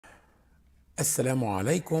السلام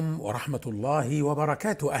عليكم ورحمة الله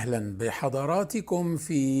وبركاته. أهلا بحضراتكم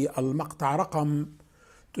في المقطع رقم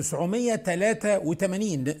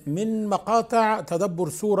 983 من مقاطع تدبر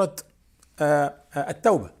سورة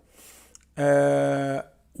التوبة،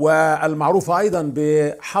 والمعروفة أيضا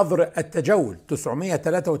بحظر التجول.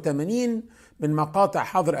 983 من مقاطع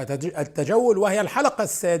حظر التجول، وهي الحلقة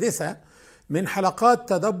السادسة من حلقات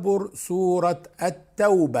تدبر سورة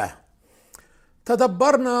التوبة.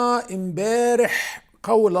 تدبرنا امبارح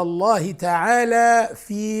قول الله تعالى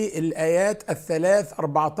في الآيات الثلاث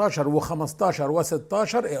 14 و15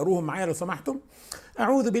 و16. اقروهم معايا لو سمحتم.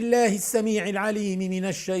 أعوذ بالله السميع العليم من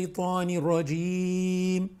الشيطان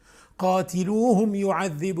الرجيم. قاتلوهم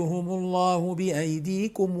يعذبهم الله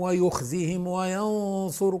بأيديكم ويخزهم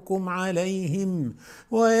وينصركم عليهم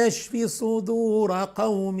ويشفي صدور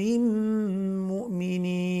قوم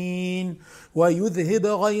مؤمنين ويذهب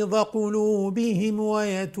غيظ قلوبهم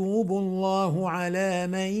ويتوب الله على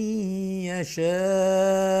من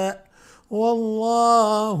يشاء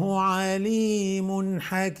والله عليم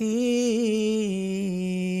حكيم.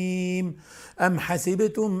 أم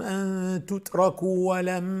حسبتم أن تتركوا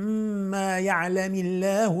ولما يعلم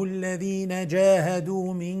الله الذين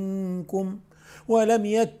جاهدوا منكم ولم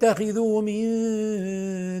يتخذوا من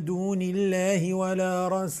دون الله ولا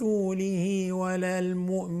رسوله ولا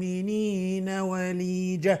المؤمنين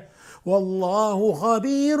وليجة والله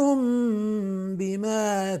خبير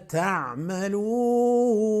بما تعملون.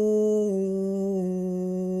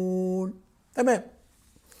 تمام.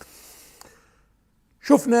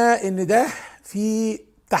 شفنا ان ده في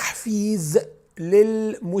تحفيز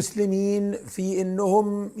للمسلمين في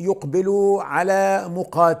انهم يقبلوا على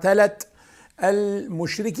مقاتلة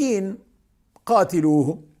المشركين.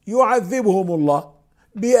 قاتلوهم يعذبهم الله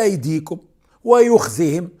بأيديكم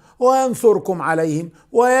ويخزهم وينصركم عليهم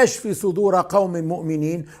ويشفي صدور قوم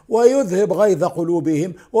مؤمنين ويذهب غيظ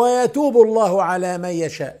قلوبهم ويتوب الله على من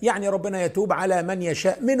يشاء. يعني ربنا يتوب على من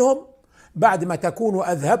يشاء منهم بعد ما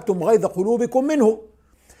تكونوا أذهبتم غيظ قلوبكم منه.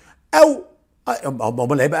 أو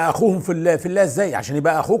امال هيبقى اخوهم في الله ازاي؟ عشان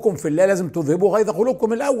يبقى اخوكم في الله لازم تذهبوا غيظ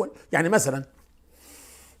قلوبكم الاول. يعني مثلا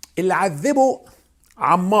اللي عذبوا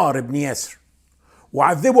عمار بن ياسر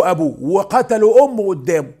وعذبوا ابوه وقتلوا امه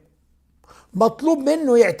قدامه، مطلوب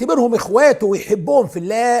منه يعتبرهم اخواته ويحبهم في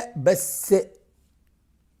الله، بس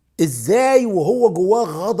ازاي وهو جواه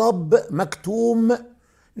غضب مكتوم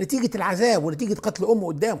نتيجة العذاب ونتيجة قتل امه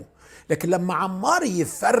قدامه. لكن لما عمار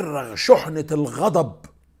يفرغ شحنة الغضب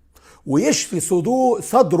ويشفي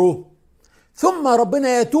صدره، ثم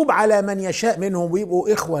ربنا يتوب على من يشاء منهم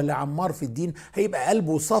ويبقوا إخوة لعمار في الدين، هيبقى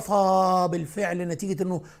قلبه صفى بالفعل نتيجة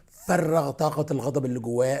أنه فرغ طاقة الغضب اللي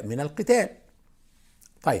جواه من القتال.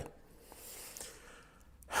 طيب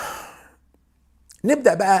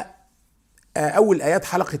نبدأ بقى أول آيات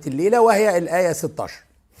حلقة الليلة، وهي الآية 16.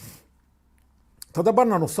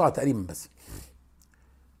 تدبرنا نصها تقريبا بس.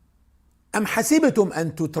 أم حسبتم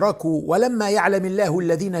أن تتركوا ولما يعلم الله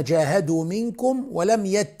الذين جاهدوا منكم ولم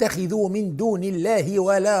يتخذوا من دون الله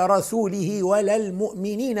ولا رسوله ولا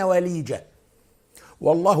المؤمنين وليجة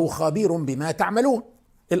والله خبير بما تعملون.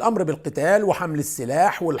 الأمر بالقتال وحمل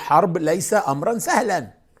السلاح والحرب ليس أمرا سهلا.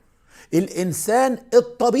 الإنسان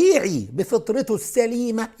الطبيعي بفطرته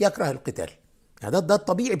السليمة يكره القتال، يعني ده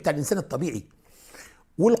الطبيعي بتاع الإنسان الطبيعي،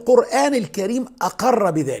 والقرآن الكريم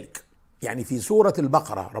أقر بذلك. يعني في سورة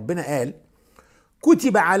البقرة ربنا قال: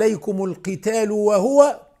 كتب عليكم القتال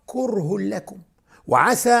وهو كره لكم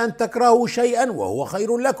وعسى أن تكرهوا شيئا وهو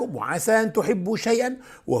خير لكم وعسى أن تحبوا شيئا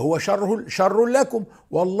وهو شر لكم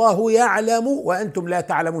والله يعلم وأنتم لا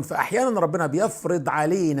تعلمون. فأحيانا ربنا بيفرض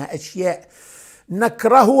علينا أشياء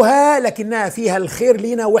نكرهها لكنها فيها الخير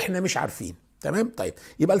لنا وإحنا مش عارفين. تمام؟ طيب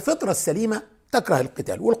يبقى الفطرة السليمة تكره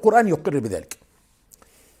القتال والقرآن يقر بذلك.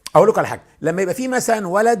 أقول لك على حاجة، لما يبقى في مثلا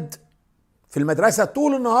ولد في المدرسة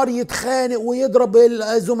طول النهار يتخانق ويضرب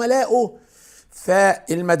زملائه،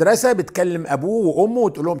 فالمدرسة بتكلم أبوه وأمه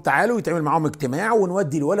وتقول لهم تعالوا يتعمل معاهم اجتماع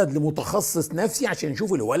ونودي الولد لمتخصص نفسي عشان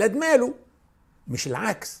نشوف الولد ماله، مش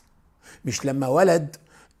العكس. مش لما ولد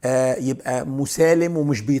يبقى مسالم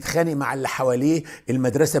ومش بيتخانق مع اللي حواليه،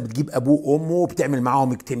 المدرسة بتجيب أبوه وأمه وبتعمل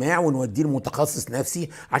معاهم اجتماع ونوديه لمتخصص نفسي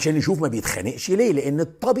عشان نشوف ما بيتخانقش ليه. لأن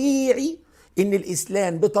الطبيعي إن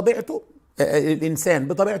الإنسان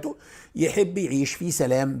بطبيعته يحب يعيش في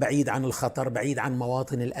سلام، بعيد عن الخطر، بعيد عن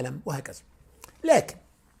مواطن الألم وهكذا. لكن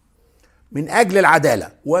من أجل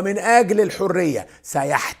العدالة ومن أجل الحرية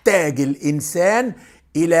سيحتاج الإنسان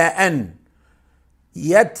إلى أن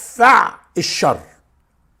يدفع الشر.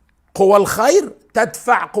 قوى الخير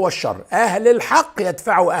تدفع قوى الشر، أهل الحق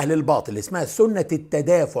يدفعوا أهل الباطل، اسمها سنة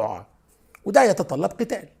التدافع، وده يتطلب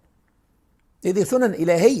قتال. دي سنن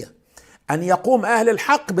إلهية. أن يقوم أهل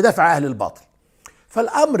الحق بدفع أهل الباطل.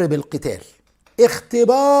 فالأمر بالقتال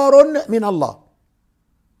اختبار من الله،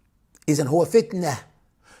 إذن هو فتنة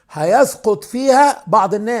هيسقط فيها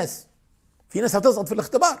بعض الناس، في ناس هتسقط في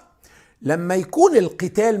الاختبار. لما يكون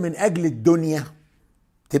القتال من أجل الدنيا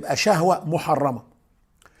تبقى شهوة محرمة،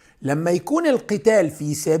 لما يكون القتال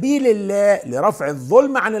في سبيل الله لرفع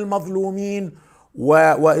الظلم عن المظلومين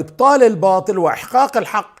وإبطال الباطل وإحقاق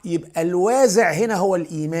الحق، يبقى الوازع هنا هو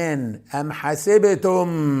الإيمان.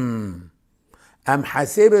 أم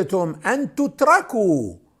حسبتم أن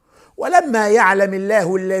تتركوا ولما يعلم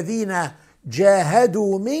الله الذين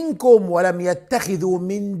جاهدوا منكم ولم يتخذوا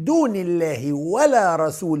من دون الله ولا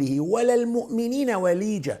رسوله ولا المؤمنين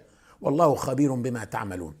وليجة والله خبير بما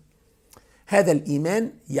تعملون. هذا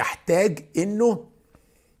الإيمان يحتاج إنه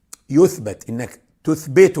يثبت، إنك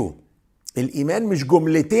تثبته. الإيمان مش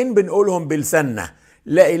جملتين بنقولهم بلساننا،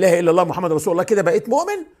 لا إله إلا الله محمد رسول الله كده بقيت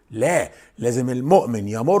مؤمن. لا، لازم المؤمن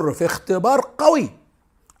يمر في اختبار قوي.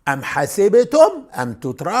 أم حسبتم أم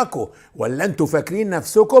تتركوا، ولا أنتوا فاكرين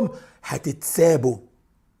نفسكم هتتسابوا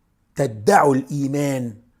تدعوا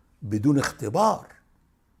الإيمان بدون اختبار؟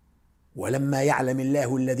 ولما يعلم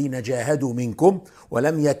الله الذين جاهدوا منكم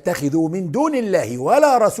ولم يتخذوا من دون الله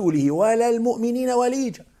ولا رسوله ولا المؤمنين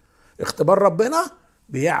وليجا. اختبار ربنا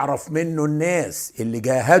بيعرف منه الناس اللي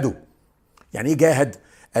جاهدوا. يعني ايه جاهد؟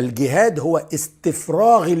 الجهاد هو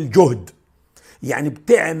استفراغ الجهد، يعني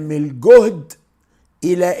بتعمل جهد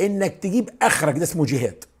الى انك تجيب اخرك، ده اسمه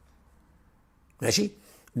جهاد. ماشي؟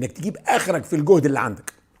 انك تجيب اخرك في الجهد اللي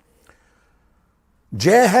عندك.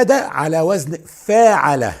 جاهد على وزن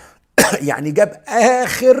فاعل، يعني جاب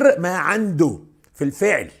اخر ما عنده في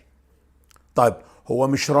الفعل. طيب هو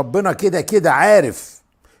مش ربنا كده كده عارف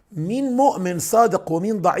مين مؤمن صادق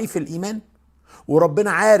ومين ضعيف الايمان؟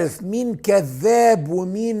 وربنا عارف مين كذاب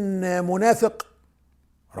ومين منافق؟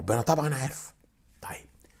 ربنا طبعا عارف. طيب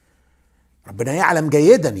ربنا يعلم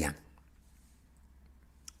جيدا يعني،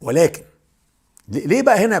 ولكن ليه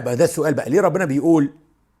بقى هنا بقى ده السؤال بقى، ليه ربنا بيقول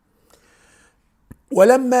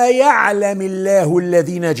ولما يعلم الله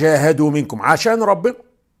الذين جاهدوا منكم؟ عشان ربنا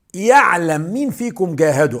يعلم مين فيكم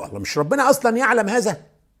جاهدوا. الله مش ربنا اصلا يعلم هذا؟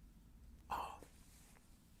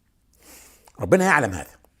 ربنا يعلم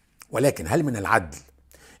هذا، ولكن هل من العدل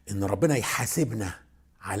ان ربنا يحاسبنا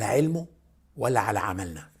على علمه ولا على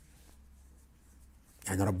عملنا؟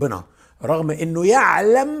 يعني ربنا رغم انه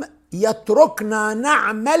يعلم يتركنا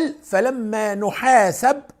نعمل، فلما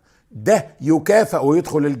نحاسب ده يكافئ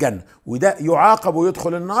ويدخل الجنة وده يعاقب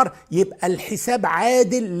ويدخل النار، يبقى الحساب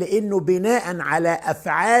عادل لانه بناء على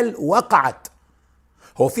افعال وقعت.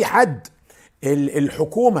 هو في حد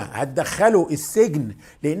الحكومة هتدخله السجن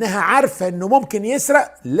لانها عارفة انه ممكن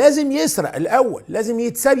يسرق؟ لازم يسرق الاول، لازم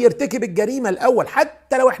يتساب يرتكب الجريمة الاول،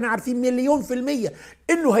 حتى لو احنا عارفين 1,000,000%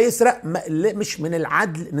 انه هيسرق. مش من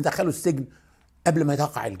العدل ندخله السجن قبل ما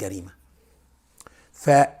تقع الجريمة.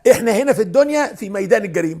 فاحنا هنا في الدنيا في ميدان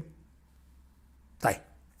الجريمة. طيب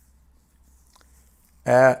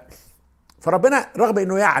فربنا رغم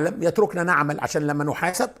انه يعلم يتركنا نعمل عشان لما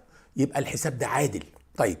نحاسب يبقى الحساب ده عادل.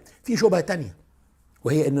 طيب في شبهة تانية،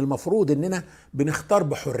 وهي ان المفروض اننا بنختار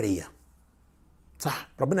بحرية. صح،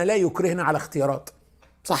 ربنا لا يكرهنا على اختيارات.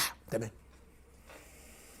 صح، تمام.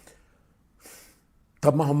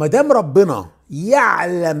 طب ما هو مادام ربنا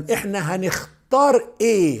يعلم احنا هنختار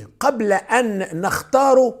ايه قبل ان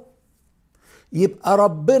نختاره، يبقى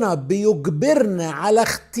ربنا بيجبرنا على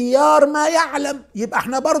اختيار ما يعلم، يبقى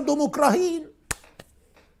احنا برضو مكرهين.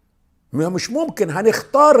 مش ممكن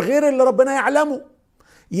هنختار غير اللي ربنا يعلمه،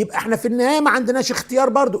 يبقى احنا في النهاية ما عندناش اختيار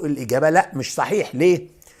برضو. الإجابة لا، مش صحيح. ليه؟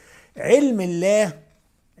 علم الله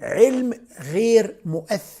علم غير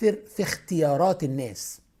مؤثر في اختيارات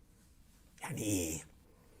الناس. يعني ايه؟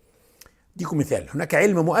 اديكم مثال. هناك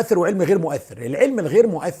علم مؤثر وعلم غير مؤثر. العلم الغير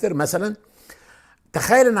مؤثر مثلا،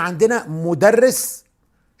 تخيل ان عندنا مدرس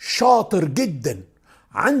شاطر جدا،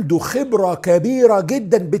 عنده خبرة كبيرة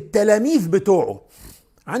جدا بالتلاميذ بتوعه،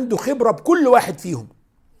 عنده خبرة بكل واحد فيهم.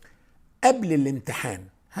 قبل الامتحان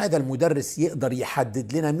هذا المدرس يقدر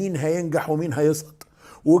يحدد لنا مين هينجح ومين هيسقط،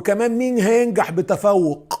 وكمان مين هينجح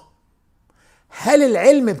بتفوق. هل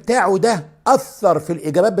العلم بتاعه ده أثر في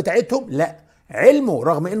الإجابات بتاعتهم؟ لا، علمه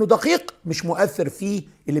رغم انه دقيق مش مؤثر فيه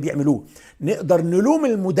اللي بيعملوه. نقدر نلوم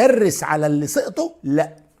المدرس على اللي سقطه؟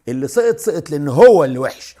 لا، اللي سقط لان هو اللي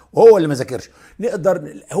وحش وهو اللي ما ذاكرش.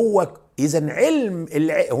 نقدر هو اذا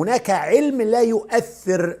هناك علم لا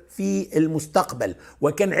يؤثر في المستقبل،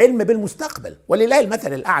 وكان علم بالمستقبل. ولله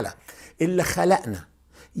المثل الاعلى. اللي خلقنا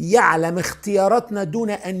يعلم اختياراتنا دون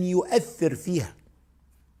ان يؤثر فيها.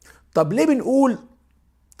 طب ليه بنقول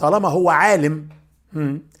طالما هو عالم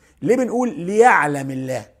ليه بنقول ليعلم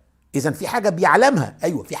الله؟ إذن في حاجة بيعلمها،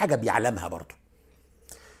 أيوة في حاجة بيعلمها برضو.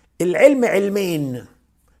 العلم علمين: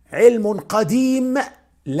 علم قديم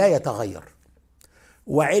لا يتغير،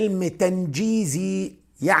 وعلم تنجيزي،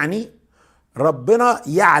 يعني ربنا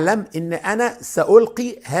يعلم ان انا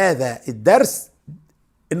سألقي هذا الدرس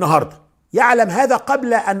النهاردة، يعلم هذا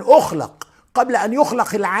قبل ان اخلق، قبل ان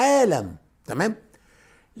يخلق العالم. تمام؟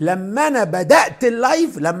 لما انا بدأت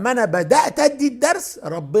اللايف، لما انا بدأت ادي الدرس،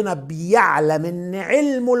 ربنا بيعلم ان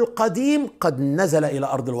علمه القديم قد نزل الى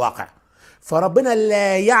ارض الواقع، فربنا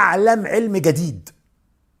لا يعلم علم جديد،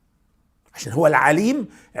 عشان هو العليم،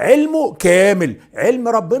 علمه كامل. علم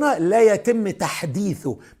ربنا لا يتم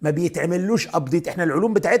تحديثه، ما بيتعملوش ابديت. احنا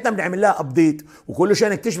العلوم بتاعتنا بنعمل لها ابديت، وكل شويه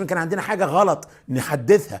نكتشف ان كان عندنا حاجه غلط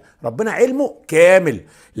نحدثها. ربنا علمه كامل.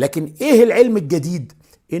 لكن ايه العلم الجديد؟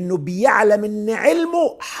 انه بيعلم ان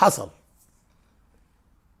علمه حصل.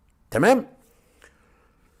 تمام؟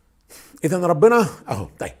 اذا ربنا اهو.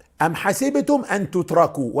 طيب، أم حسبتم أن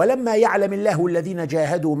تتركوا ولما يعلم الله الذين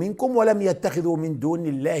جاهدوا منكم ولم يتخذوا من دون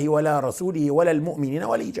الله ولا رسوله ولا المؤمنين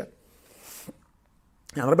وليجا.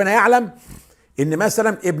 يعني ربنا يعلم إن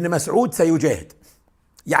مثلا ابن مسعود سيجاهد،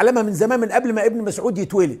 يعلمها من زمان، من قبل ما ابن مسعود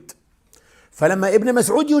يتولد. فلما ابن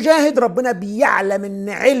مسعود يجاهد، ربنا بيعلم إن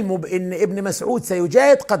علمه بإن ابن مسعود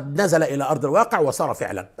سيجاهد قد نزل إلى أرض الواقع وصار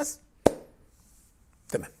فعلا. بس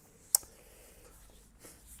تمام.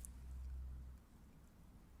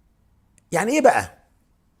 يعني ايه بقى؟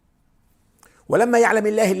 ولما يعلم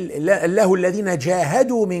الله الذين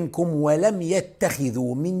جاهدوا منكم ولم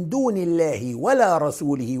يتخذوا من دون الله ولا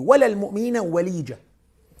رسوله ولا المؤمنين وليجا.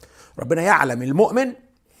 ربنا يعلم المؤمن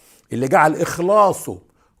اللي جعل إخلاصه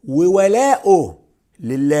وولاؤه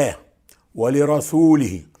لله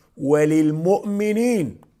ولرسوله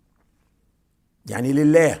وللمؤمنين، يعني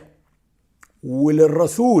لله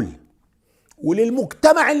وللرسول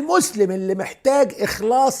وللمجتمع المسلم اللي محتاج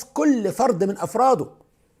إخلاص كل فرد من أفراده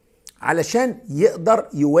علشان يقدر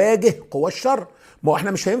يواجه قوى الشر. ما هو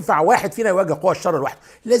احنا مش هينفع واحد فينا يواجه قوى الشر لوحده،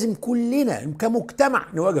 لازم كلنا كمجتمع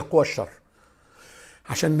نواجه قوى الشر.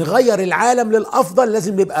 عشان نغير العالم للأفضل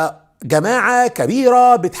لازم نبقى جماعة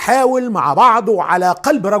كبيرة بتحاول مع بعض وعلى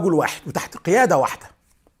قلب رجل واحد وتحت قيادة واحدة.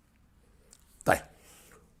 طيب،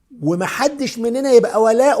 ومحدش مننا يبقى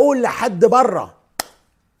ولاؤه لحد بره.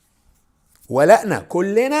 ولأنا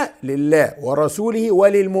كلنا لله ورسوله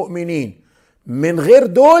وللمؤمنين. من غير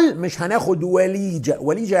دول مش هناخد وليجة.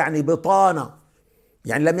 وليجة يعني بطانة،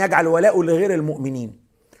 يعني لم يجعل ولاؤه لغير المؤمنين.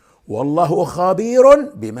 والله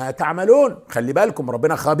خبير بما تعملون. خلي بالكم،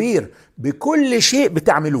 ربنا خبير بكل شيء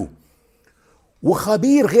بتعملوه.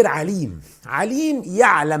 وخبير غير عليم. عليم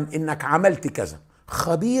يعلم انك عملت كذا،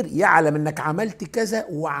 خبير يعلم انك عملت كذا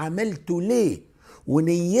وعملته ليه،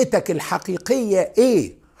 ونيتك الحقيقية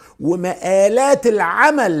ايه، ومآلات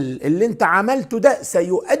العمل اللي انت عملته ده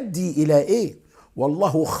سيؤدي الى ايه.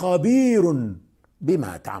 والله خبير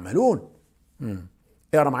بما تعملون.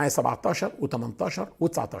 اقرا معايا 17 و18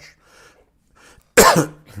 و19.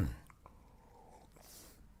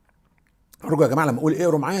 ارجو يا جماعه لما اقول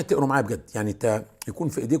اقروا معايا تقروا معايا بجد، يعني يكون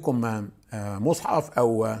في ايديكم مصحف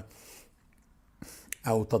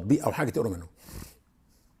او تطبيق او حاجه تقروا منه.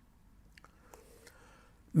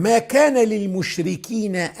 ما كان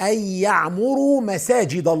للمشركين أن يعمروا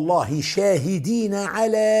مساجد الله شاهدين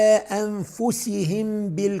على أنفسهم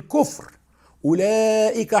بالكفر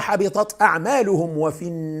أولئك حبطت أعمالهم وفي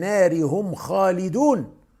النار هم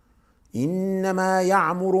خالدون. إنما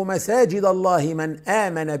يعمر مساجد الله من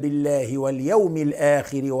آمن بالله واليوم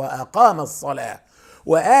الآخر وأقام الصلاة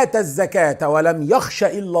وآتى الزكاة ولم يخش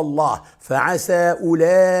إلا الله فعسى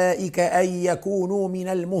أولئك أن يكونوا من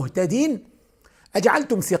المهتدين.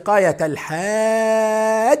 أجعلتم سقاية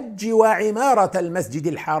الحاج وعمارة المسجد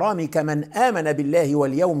الحرام كمن آمن بالله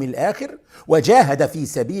واليوم الآخر وجاهد في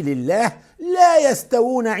سبيل الله لا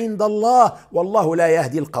يستوون عند الله والله لا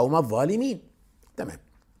يهدي القوم الظالمين. تمام.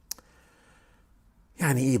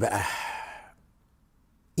 يعني إيه بقى؟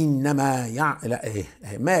 إنما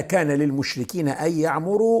ما كان للمشركين أن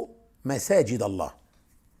يعمروا مساجد الله.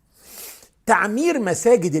 تعمير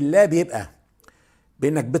مساجد الله بيبقى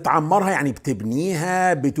بانك بتعمرها، يعني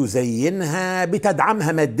بتبنيها، بتزينها،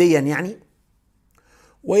 بتدعمها ماديا يعني،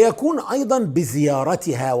 ويكون ايضا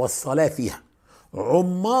بزيارتها والصلاة فيها.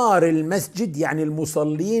 عمار المسجد يعني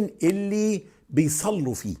المصلين اللي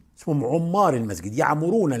بيصلوا فيه اسمهم عمار المسجد،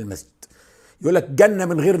 يعمرون المسجد. يقول لك جنة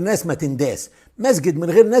من غير ناس ما تنداس، مسجد من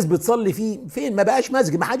غير ناس بتصلي فيه فين؟ ما بقاش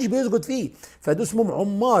مسجد، ما حدش بيسجد فيه، فده اسمهم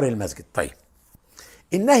عمار المسجد. طيب،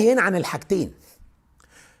 النهي هنا عن الحاجتين.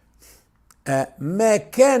 ما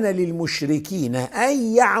كان للمشركين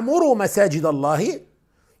أن يعمروا مساجد الله،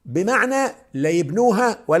 بمعنى لا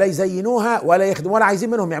يبنوها ولا يزينوها ولا يخدموا ولا عايزين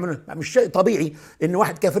منهم يعملوا. مش شيء طبيعي ان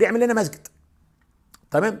واحد كافر يعمل لنا مسجد.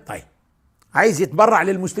 تمام؟ طيب عايز يتبرع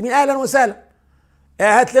للمسلمين، اهلا وسهلا،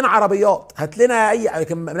 هات لنا عربيات، هات لنا اي،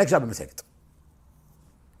 لكن مالكش دعوه بالمساجد.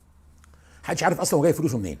 محدش عارف اصلا هو جاي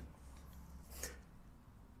فلوسه منين.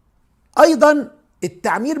 ايضا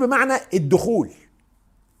التعمير بمعنى الدخول،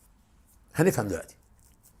 هنفهم دلوقتي.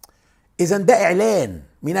 اذا ده اعلان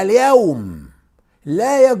من اليوم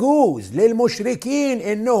لا يجوز للمشركين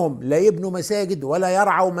انهم لا يبنوا مساجد ولا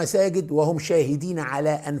يرعوا مساجد وهم شاهدين على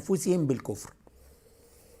انفسهم بالكفر.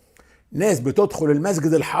 ناس بتدخل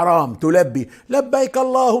المسجد الحرام تلبي لبيك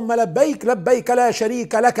اللهم لبيك، لبيك لا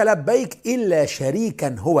شريك لك لبيك الا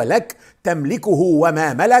شريكا هو لك تملكه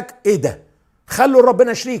وما ملك. ايه ده؟ خلوا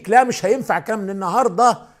ربنا شريك؟ لا، مش هينفع الكلام من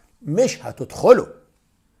النهارده، مش هتدخلوا.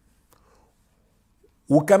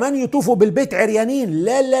 وكمان يطوفوا بالبيت عريانين؟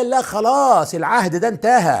 لا لا لا، خلاص العهد ده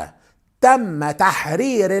انتهى، تم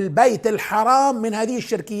تحرير البيت الحرام من هذه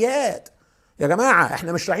الشركيات. يا جماعة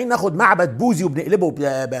احنا مش رايحين ناخد معبد بوذي وبنقلبه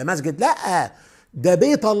بمسجد، لا، ده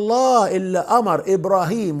بيت الله اللي امر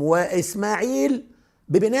ابراهيم واسماعيل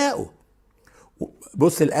ببنائه.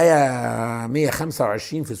 بص الآية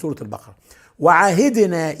 125 في سورة البقرة: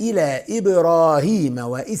 وعهدنا إلى إبراهيم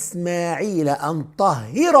وإسماعيل أن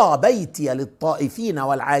طهر بيتي للطائفين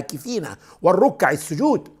والعاكفين والركع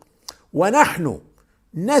السجود. ونحن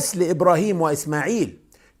نسل إبراهيم وإسماعيل،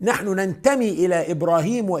 نحن ننتمي إلى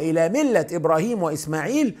إبراهيم وإلى ملة إبراهيم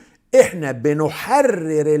وإسماعيل، إحنا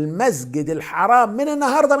بنحرر المسجد الحرام من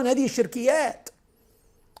النهاردة من هذه الشركيات.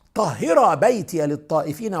 طهر بيتي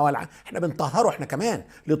للطائفين احنا بنطهره احنا كمان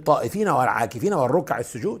للطائفين والعاكفين والركع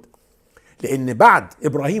السجود. لأن بعد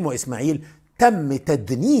إبراهيم وإسماعيل تم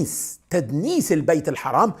تدنيس البيت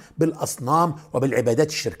الحرام بالأصنام وبالعبادات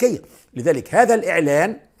الشركية. لذلك هذا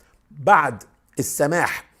الإعلان بعد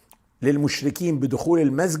السماح للمشركين بدخول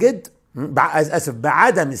المسجد،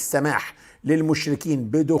 بعدم السماح للمشركين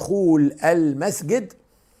بدخول المسجد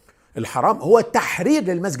الحرام، هو تحرير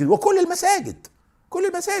للمسجد وكل المساجد، كل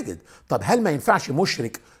المساجد. طب هل ما ينفعش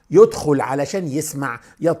مشرك يدخل علشان يسمع،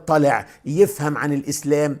 يطلع، يفهم عن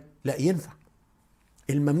الإسلام؟ لا، ينفع.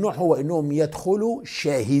 الممنوع هو انهم يدخلوا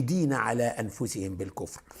شاهدين على انفسهم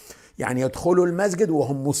بالكفر، يعني يدخلوا المسجد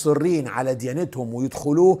وهم مصرين على ديانتهم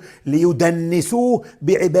ويدخلوه ليدنسوه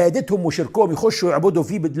بعبادتهم وشركهم، يخشوا يعبدوا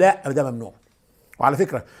فيه لا، ده ممنوع. وعلى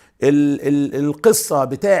فكرة القصة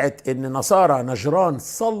بتاعت ان نصارى نجران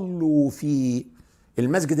صلوا في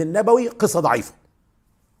المسجد النبوي قصة ضعيفة.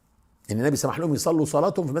 ان النبي سمح لهم يصلوا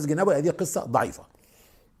صلاتهم في المسجد النبوي، هذه قصة ضعيفة.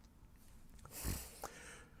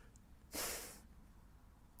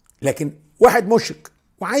 لكن واحد مشرك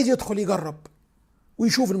وعايز يدخل يجرب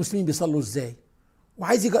ويشوف المسلمين بيصلوا ازاي،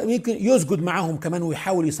 وعايز يمكن يسجد معاهم كمان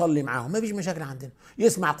ويحاول يصلي معاهم، ما فيش مشاكل عندنا.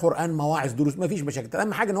 يسمع قرآن، مواعظ، دروس، ما فيش مشاكل.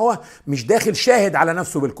 اهم حاجه ان هو مش داخل شاهد على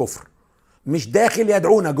نفسه بالكفر، مش داخل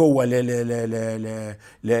يدعونا جوه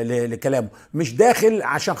لكلامه، مش داخل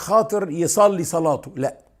عشان خاطر يصلي صلاته،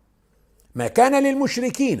 لا. ما كان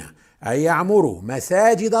للمشركين أن يعمروا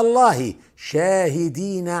مساجد الله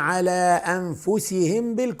شاهدين على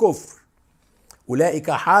أنفسهم بالكفر،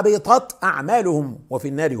 أولئك حبطت أعمالهم وفي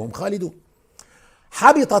النار هم خالدون.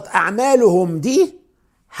 حبطت أعمالهم دي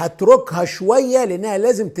هتركها شوية لأنها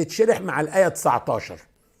لازم تتشرح مع الآية 19.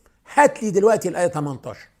 هات لي دلوقتي الآية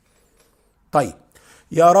 18. طيب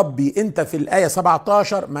يا ربي أنت في الآية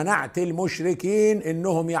 17 منعت المشركين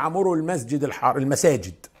إنهم يعمروا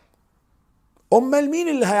المساجد، أمال مين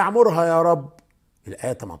اللي هيعمرها يا رب؟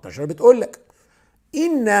 الآية 18 بتقول لك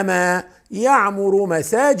إنما يعمر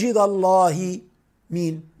مساجد الله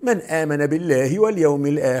مين؟ من آمن بالله واليوم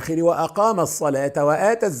الآخر وأقام الصلاة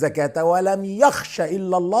وآتى الزكاة ولم يخش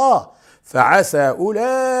إلا الله فعسى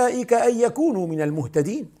أولئك أن يكونوا من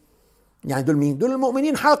المهتدين. يعني دول مين؟ دول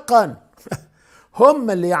المؤمنين حقا.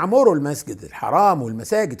 هم اللي يعمروا المسجد الحرام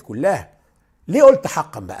والمساجد كلها. ليه قلت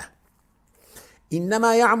حقا بقى؟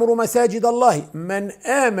 إنما يعمر مساجد الله من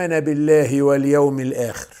آمن بالله واليوم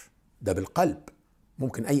الآخر، ده بالقلب،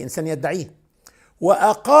 ممكن أي إنسان يدعيه.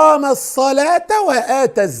 وأقام الصلاة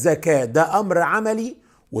وآتى الزكاة، ده أمر عملي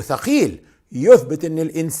وثقيل، يثبت أن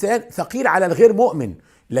الإنسان ثقيل على الغير مؤمن.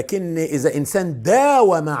 لكن إذا إنسان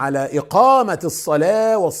داوم على إقامة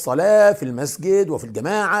الصلاة والصلاة في المسجد وفي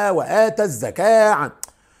الجماعة وآتى الزكاة،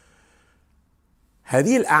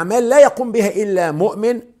 هذه الأعمال لا يقوم بها إلا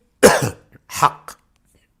مؤمن حق.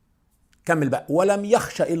 كمل بقى، ولم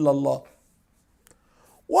يخشى إلا الله.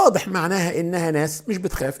 واضح معناها إنها ناس مش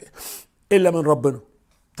بتخاف إلا من ربنا.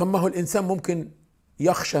 طب ما هو الإنسان ممكن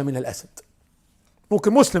يخشى من الأسد،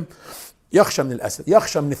 ممكن مسلم يخشى من الأسد،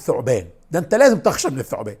 يخشى من الثعبان، ده أنت لازم تخشى من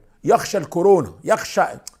الثعبان، يخشى الكورونا، يخشى،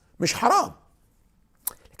 مش حرام،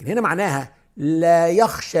 لكن هنا معناها لا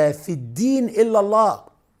يخشى في الدين إلا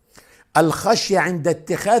الله. الخشية عند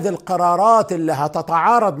اتخاذ القرارات اللي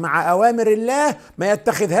هتتعارض مع أوامر الله ما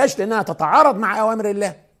يتخذهاش لأنها تتعارض مع أوامر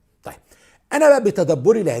الله. طيب أنا بقى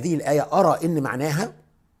بتدبري لهذه الآية أرى إن معناها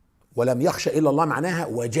ولم يخشى إلا الله معناها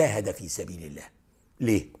وجاهد في سبيل الله.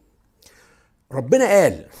 ليه؟ ربنا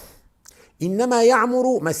قال إنما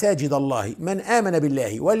يعمر مساجد الله من آمن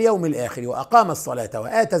بالله واليوم الآخر وأقام الصلاة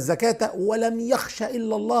وآتى الزكاة ولم يخشى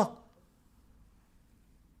إلا الله.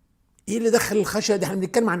 إيه اللي دخل الخشية دي؟ احنا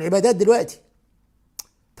بنتكلم عن عبادات دلوقتي.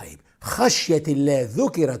 طيب خشية الله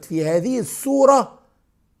ذكرت في هذه السورة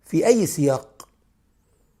في أي سياق؟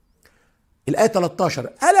 الآية 13: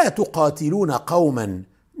 ألا تقاتلون قوما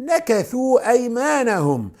نكثوا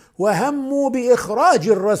أيمانهم وهموا بإخراج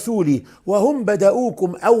الرسول وهم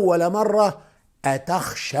بدؤوكم أول مرة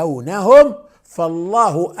أتخشونهم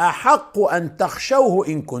فالله أحق أن تخشوه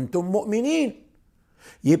إن كنتم مؤمنين.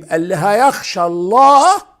 يبقى اللي هيخشى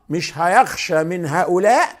الله مش هيخشى من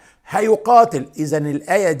هؤلاء هيقاتل. إذن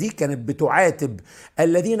الآية دي كانت بتعاتب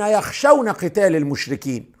الذين يخشون قتال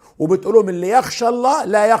المشركين وبتقولهم اللي يخشى الله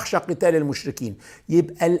لا يخشى قتال المشركين.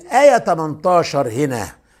 يبقى الآية 18 هنا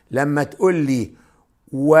لما تقول لي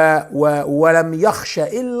ولم يخشى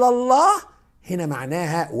إلا الله هنا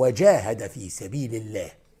معناها وجاهد في سبيل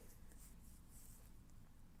الله.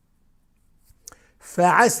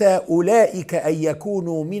 فعسى أولئك أن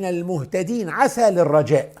يكونوا من المهتدين. عسى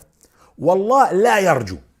للرجاء، والله لا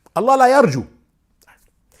يرجو، الله لا يرجو،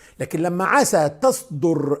 لكن لما عسى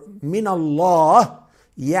تصدر من الله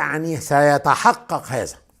يعني سيتحقق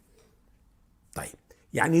هذا. طيب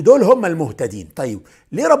يعني دول هم المهتدين. طيب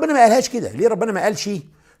ليه ربنا ما قالهاش كده؟ ليه ربنا ما قالش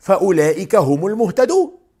فأولئك هم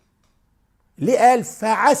المهتدون؟ ليه قال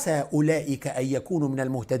فعسى أولئك أن يكونوا من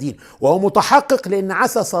المهتدين؟ وهو متحقق لأن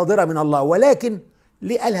عسى صادرة من الله، ولكن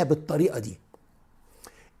ليه قالها بالطريقة دي؟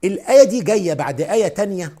 الآية دي جاية بعد آية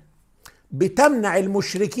تانية بتمنع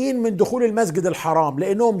المشركين من دخول المسجد الحرام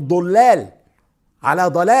لأنهم ضلال على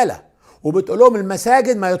ضلالة، وبتقول لهم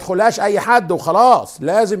المساجد ما يدخلهاش أي حد وخلاص،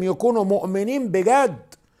 لازم يكونوا مؤمنين بجد،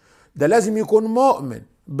 ده لازم يكون مؤمن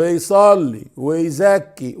بيصلي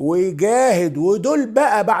ويزكي ويجاهد، ودول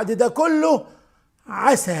بقى بعد ده كله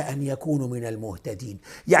عسى أن يكونوا من المهتدين.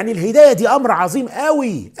 يعني الهداية دي أمر عظيم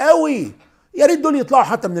قوي قوي، يا ريت دول يطلعوا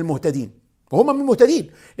حتى من المهتدين وهم من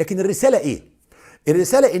المهتدين. لكن الرسالة إيه؟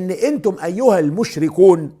 الرسالة إن أنتم أيها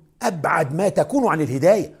المشركون أبعد ما تكونوا عن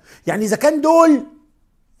الهداية. يعني إذا كان دول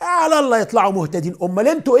على الله يطلعوا مهتدين، أمال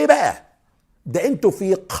أنتوا إيه بقى؟ ده أنتوا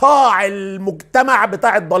في قاع المجتمع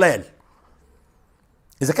بتاع الضلال.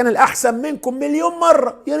 إذا كان الأحسن منكم مليون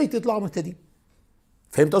مرة يا ريت يطلعوا مهتدين.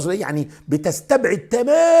 فهمت قصدي إيه؟ يعني بتستبعد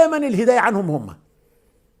تماما الهداية عنهم هم،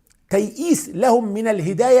 تيئيس لهم من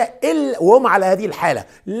الهداية إلا وهم على هذه الحالة،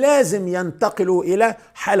 لازم ينتقلوا إلى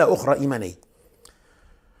حالة أخرى إيمانية.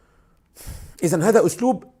 إذن هذا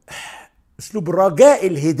أسلوب رجاء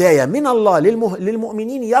الهداية من الله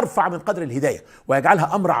للمؤمنين يرفع من قدر الهداية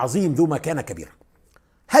ويجعلها أمر عظيم ذو مكانة كبيرة.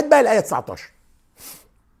 هات بقى الآية 19: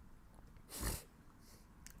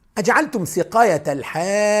 أجعلتم سقاية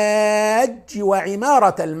الحاج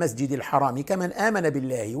وعمارة المسجد الحرام كمن آمن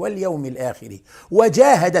بالله واليوم الآخر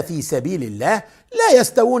وجاهد في سبيل الله لا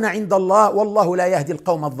يستوون عند الله والله لا يهدي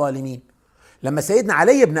القوم الظالمين. لما سيدنا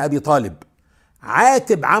علي بن أبي طالب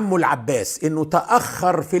عاتب عمه العباس إنه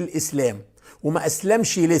تأخر في الإسلام وما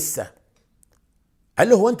أسلمش لسه، قال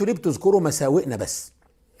له هو أنتوا ليه بتذكروا مساوئنا بس؟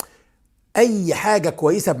 أي حاجة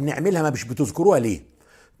كويسة بنعملها ما مش بتذكروها ليه؟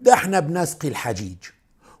 ده احنا بنسقي الحجيج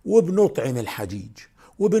وبنطعم الحجيج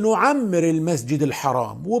وبنعمر المسجد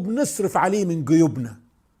الحرام وبنصرف عليه من جيوبنا.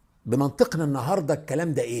 بمنطقنا النهاردة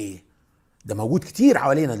الكلام ده ايه؟ ده موجود كتير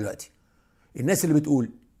حوالينا دلوقتي. الناس اللي بتقول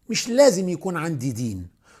مش لازم يكون عندي دين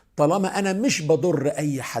طالما انا مش بضر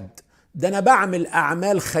اي حد، ده انا بعمل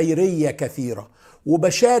اعمال خيرية كثيرة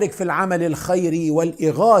وبشارك في العمل الخيري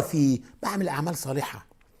والاغاثي، بعمل اعمال صالحة.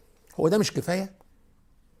 هو ده مش كفاية؟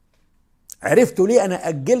 عرفتوا ليه أنا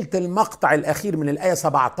أجلت المقطع الأخير من الآية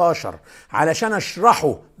 17 علشان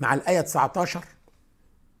أشرحه مع الآية 19؟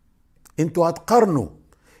 أنتوا هتقارنوا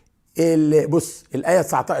بص الآية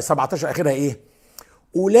 17 آخرها إيه؟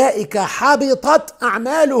 أولئك حبطت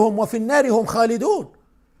أعمالهم وفي النار هم خالدون.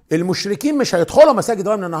 المشركين مش هيدخلوا مساجد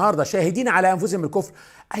الله من النهارده شاهدين على أنفسهم بالكفر.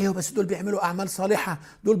 أيوه بس دول بيعملوا أعمال صالحة،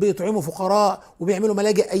 دول بيطعموا فقراء وبيعملوا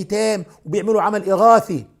ملاجئ أيتام وبيعملوا عمل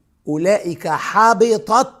إغاثي. أولئك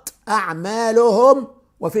حبطت أعمالهم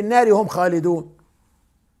وفي النار هم خالدون.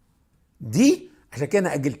 دي عشان كده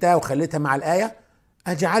أنا أجلتها وخليتها مع الآية.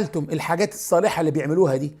 أجعلتم الحاجات الصالحة اللي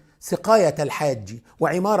بيعملوها دي، سقاية الحاج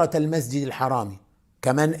وعمارة المسجد الحرام،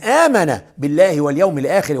 كمن آمن بالله واليوم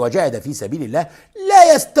الآخر وجاهد في سبيل الله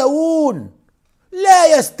لا يستوون،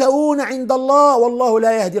 لا يستوون عند الله والله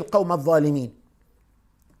لا يهدي القوم الظالمين.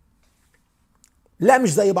 لا،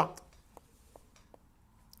 مش زي بعض.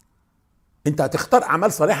 انت هتختار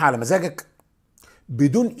اعمال صالحة على مزاجك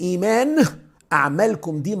بدون ايمان،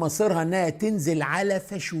 اعمالكم دي مصيرها انها تنزل على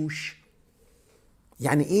فشوش.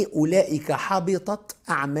 يعني ايه اولئك حبطت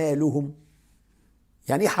اعمالهم؟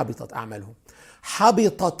 يعني ايه حبطت اعمالهم؟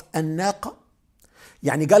 حبطت الناقة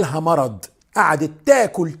يعني جالها مرض، قعدت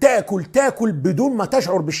تاكل تاكل تاكل بدون ما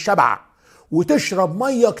تشعر بالشبع، وتشرب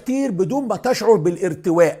ميه كتير بدون ما تشعر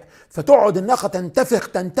بالارتواء، فتقعد الناقة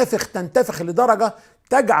تنتفخ تنتفخ تنتفخ لدرجة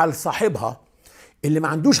تجعل صاحبها اللي ما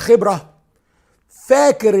عندوش خبرة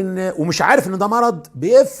فاكر ان ومش عارف ان ده مرض،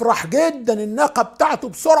 بيفرح جدا الناقة بتاعته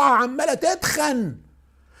بسرعة عمالة تتخن،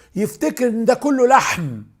 يفتكر ان ده كله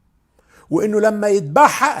لحم، وانه لما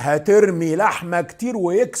يذبحها هترمي لحمة كتير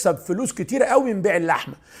ويكسب فلوس كتير قوي من بيع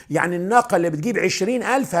اللحمة. يعني الناقة اللي بتجيب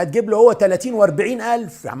 20,000 هتجيب له هو 30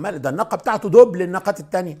 و40,000، عمال ده الناقة بتاعته دبل الناقات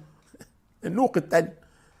التانية النوق التانية.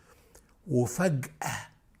 وفجأة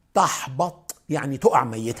تحبط يعني تقع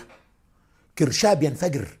ميتة، كرشها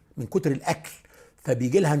بينفجر من كتر الأكل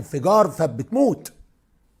فبيجي لها انفجار فبتموت.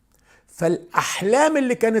 فالأحلام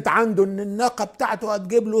اللي كانت عنده ان الناقة بتاعته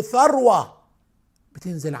هتجيب له ثروة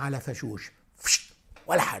بتنزل على فشوش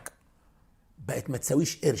ولا حاجة، بقت ما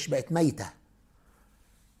تساويش قرش، بقت ميتة.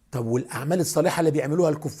 طب والأعمال الصالحة اللي بيعملوها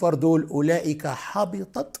الكفار دول أولئك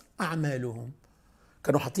حبطت أعمالهم،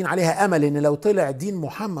 كانوا حاطين عليها أمل إن لو طلع دين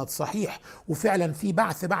محمد صحيح وفعلا في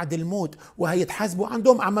بعث بعد الموت وهيتحاسبوا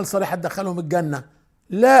عندهم أعمال صالحة تدخلهم الجنة.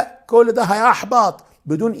 لا، كل ده هيحبط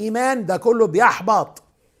بدون إيمان، ده كله بيحبط،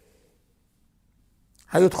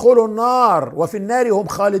 هيدخلوا النار وفي النار هم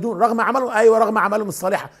خالدون رغم عملهم. أيوة، رغم عملهم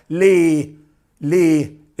الصالحة.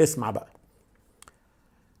 ليه؟ اسمع بقى.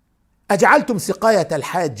 أجعلتم سقاية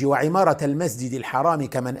الحاج وعمارة المسجد الحرام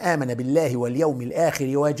كمن آمن بالله واليوم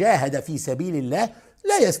الآخر وجاهد في سبيل الله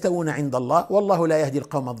لا يستوون عند الله والله لا يهدي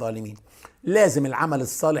القوم الظالمين. لازم العمل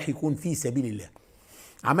الصالح يكون في سبيل الله.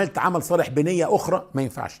 عملت عمل صالح بنية أخرى ما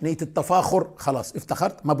ينفعش، نية التفاخر خلاص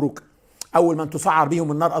افتخرت مبروك. أول من تسعر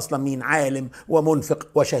بهم النار أصلا مين؟ عالم ومنفق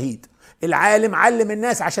وشهيد. العالم علم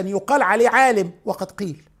الناس عشان يقال عليه عالم وقد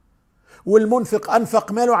قيل، والمنفق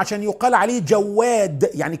أنفق ماله عشان يقال عليه جواد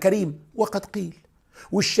يعني كريم وقد قيل،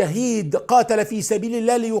 والشهيد قاتل في سبيل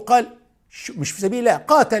الله ليقال مش في سبيل الله،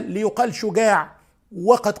 قاتل ليقال شجاع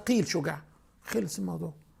وقد قيل شجاع. خلص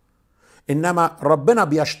الموضوع. إنما ربنا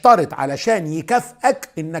بيشترط علشان يكافئك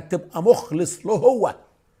إنك تبقى مخلص له هو،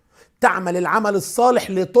 تعمل العمل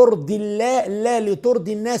الصالح لترضي الله لا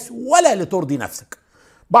لترضي الناس ولا لترضي نفسك.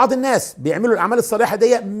 بعض الناس بيعملوا الأعمال الصالحة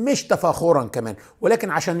دي مش تفاخرا كمان، ولكن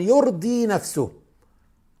عشان يرضي نفسه،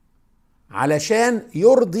 علشان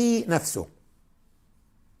يرضي نفسه.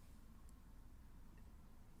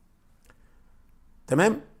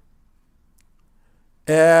 تمام؟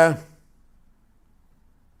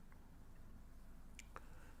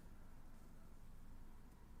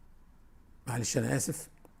 معلش أنا آسف.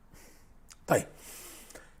 طيب،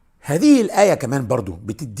 هذه الآية كمان برضو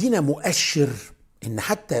بتدينا مؤشر إن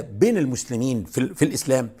حتى بين المسلمين في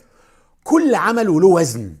الإسلام كل عمل له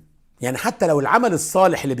وزن. يعني حتى لو العمل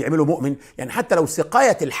الصالح اللي بيعمله مؤمن، يعني حتى لو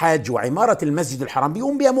سقاية الحاج وعمارة المسجد الحرام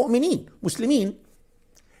بيقوم بها مؤمنين مسلمين،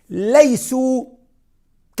 ليسوا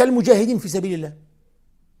كالمجاهدين في سبيل الله.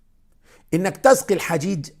 إنك تسقي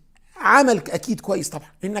الحجيج عمل أكيد كويس طبعا،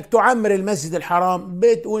 إنك تعمر المسجد الحرام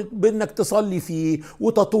بإنك تصلي فيه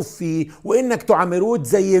وتطوف فيه، وإنك تعمره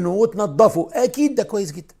وتزينه وتنظفه، أكيد ده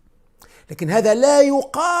كويس جدا. لكن هذا لا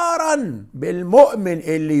يقارن بالمؤمن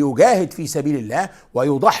اللي يجاهد في سبيل الله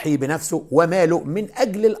ويضحي بنفسه وماله من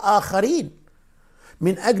أجل الآخرين،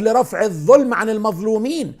 من أجل رفع الظلم عن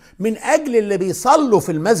المظلومين، من أجل اللي بيصلوا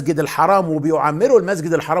في المسجد الحرام وبيعمروا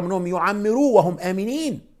المسجد الحرام أنهم يعمروه وهم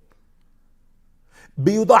آمنين،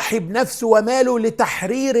 بيضحي بنفسه وماله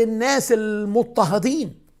لتحرير الناس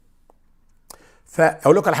المضطهدين.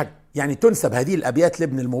 فأقول لك على حاجة، يعني تنسب هذه الأبيات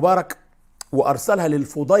لابن المبارك وأرسلها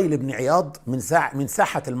للفضيل بن عياض من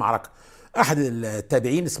ساحة المعركة. أحد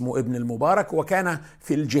التابعين اسمه ابن المبارك وكان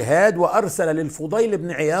في الجهاد، وأرسل للفضيل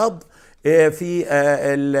بن عياض في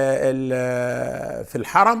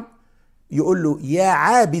الحرم يقول له: يا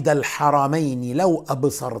عابد الحرمين لو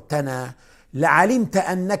أبصرتنا لعلمت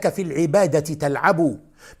أنك في العبادة تلعب،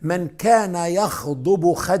 من كان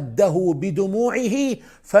يخضب خده بدموعه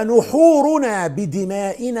فنحورنا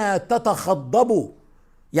بدمائنا تتخضب.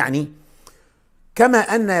 يعني كما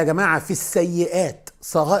أن يا جماعة في السيئات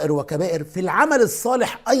صغائر وكبائر، في العمل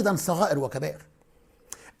الصالح أيضا صغائر وكبائر.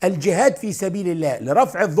 الجهاد في سبيل الله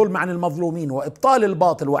لرفع الظلم عن المظلومين وإبطال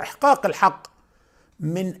الباطل وإحقاق الحق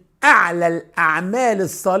من أعلى الأعمال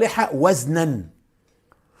الصالحة وزنا.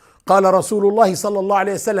 قال رسول الله صلى الله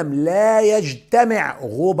عليه وسلم: لا يجتمع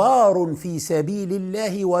غبار في سبيل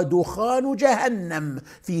الله ودخان جهنم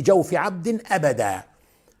في جوف عبد أبدا.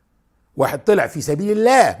 واحد طلع في سبيل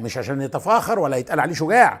الله مش عشان يتفاخر ولا يتقال عليه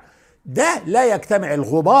شجاع، ده لا يجتمع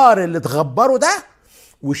الغبار اللي تغبره ده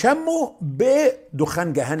وشمه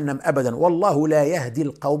بدخان جهنم أبدا. والله لا يهدي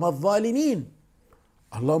القوم الظالمين.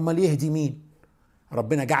 اللهم ليهدي مين؟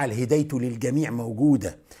 ربنا جعل هدايته للجميع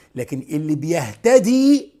موجودة، لكن اللي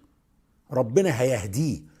بيهتدي ربنا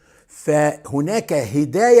هيهديه. فهناك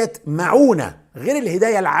هداية معونة غير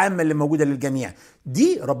الهداية العامة اللي موجودة للجميع،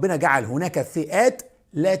 دي ربنا جعل هناك فئات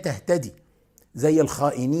لا تهتدي زي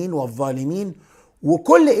الخائنين والظالمين،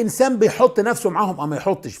 وكل إنسان بيحط نفسه معهم أو ما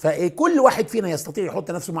يحطش. فكل واحد فينا يستطيع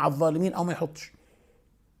يحط نفسه مع الظالمين أو ما يحطش،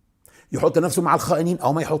 يحط نفسه مع الخائنين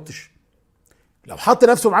أو ما يحطش. لو حط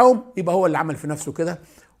نفسه معهم يبقى هو اللي عمل في نفسه كده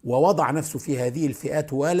ووضع نفسه في هذه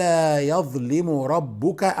الفئات. ولا يظلم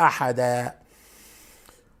ربك أحدا.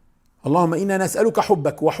 اللهم إنا نسألك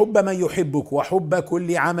حبك وحب من يحبك وحب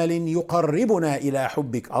كل عمل يقربنا إلى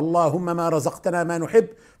حبك. اللهم ما رزقتنا ما نحب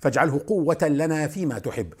فاجعله قوة لنا فيما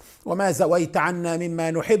تحب، وما زويت عنا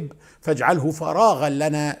مما نحب فاجعله فراغا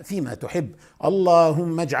لنا فيما تحب.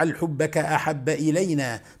 اللهم اجعل حبك أحب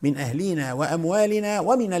إلينا من أهلنا وأموالنا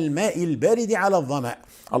ومن الماء البارد على الظمأ.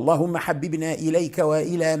 اللهم حببنا إليك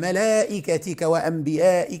وإلى ملائكتك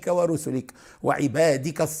وأنبيائك ورسلك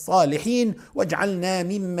وعبادك الصالحين، واجعلنا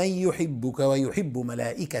ممن يحبك ويحب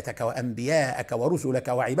ملائكتك وأنبياءك ورسلك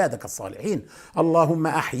وعبادك الصالحين. اللهم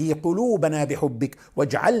أحيي قلوبنا بحبك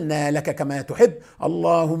واجعلنا لك كما تحب.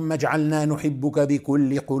 اللهم اجعلنا نحبك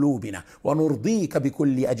بكل قلوبنا ونرضيك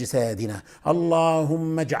بكل أجسادنا.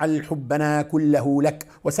 اللهم اجعل حبنا كله لك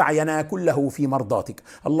وسعينا كله في مرضاتك.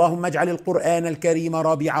 اللهم اجعل القرآن الكريم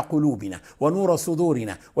ربيع قلوبنا ونور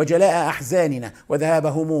صدورنا وجلاء أحزاننا وذهاب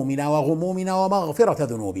همومنا وغمومنا ومغفرة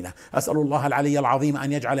ذنوبنا. أسأل الله العلي العظيم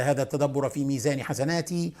أن يجعل هذا التدبر في ميزان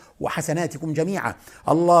حسناتي وحسناتكم جميعا.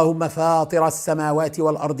 اللهم فاطر السماوات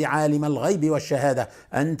والأرض عالم الغيب والشهادة،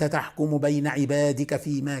 أنت تحكم بين عبادك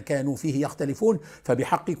فيما كانوا فيه يختلفون،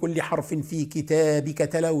 فبحق كل حرف في كتابك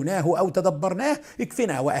تلوناه أو تدبرناه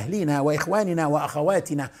اكفنا وأهلنا وإخواننا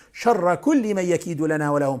وأخواتنا شر كل من يكيد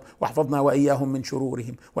لنا ولهم، واحفظنا وإياهم من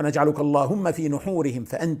شرورهم، ونجعلك اللهم في نحورهم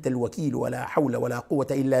فأنت الوكيل ولا حول ولا قوة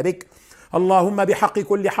إلا بك. اللهم بحق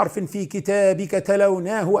كل حرف في كتابك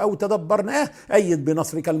تلوناه أو تدبرناه أيد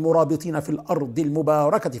بنصرك المرابطين في الأرض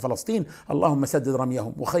المباركة فلسطين. اللهم سدد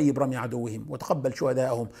رميهم وخيب رمي عدوهم وتقبل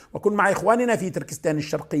شهداءهم، وكن مع إخواننا في تركستان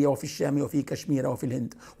الشرقية وفي الشام وفي كشمير وفي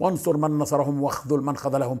الهند، وانصر من نصرهم واخذل من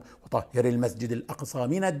خذلهم، وطهر المسجد الأقصى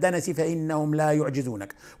من الدنس فإنهم لا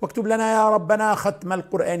يعجزونك، واكتب لنا يا ربنا ختم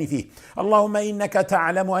القرآن فيه. اللهم إنك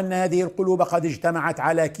تعلم أن هذه القلوب قد اجتمعت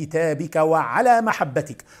على كتابك وعلى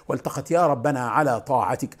محبتك، والتقت يا ربنا على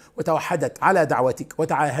طاعتك، وتوحدت على دعوتك،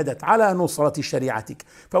 وتعاهدت على نصرة شريعتك،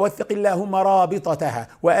 فوثق اللهم رابطتها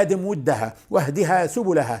وأدم ودها واهدها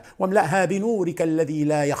سبلها واملأها بنورك الذي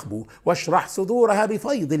لا يخبو، واشرح صدورها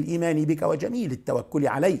بفيض الإيمان بك وجميل التوكل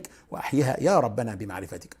عليك، وأحيها يا ربنا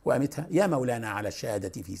بمعرفتك، وأمتها يا مولانا على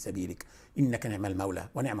الشهادة في سبيلك، إنك نعم المولى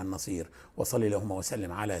ونعم النصير. وصل اللهم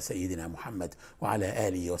وسلم على سيدنا محمد وعلى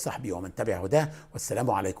آله وصحبه ومن تبع هداه،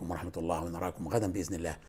 والسلام عليكم ورحمة الله، ونراكم غدا بإذن الله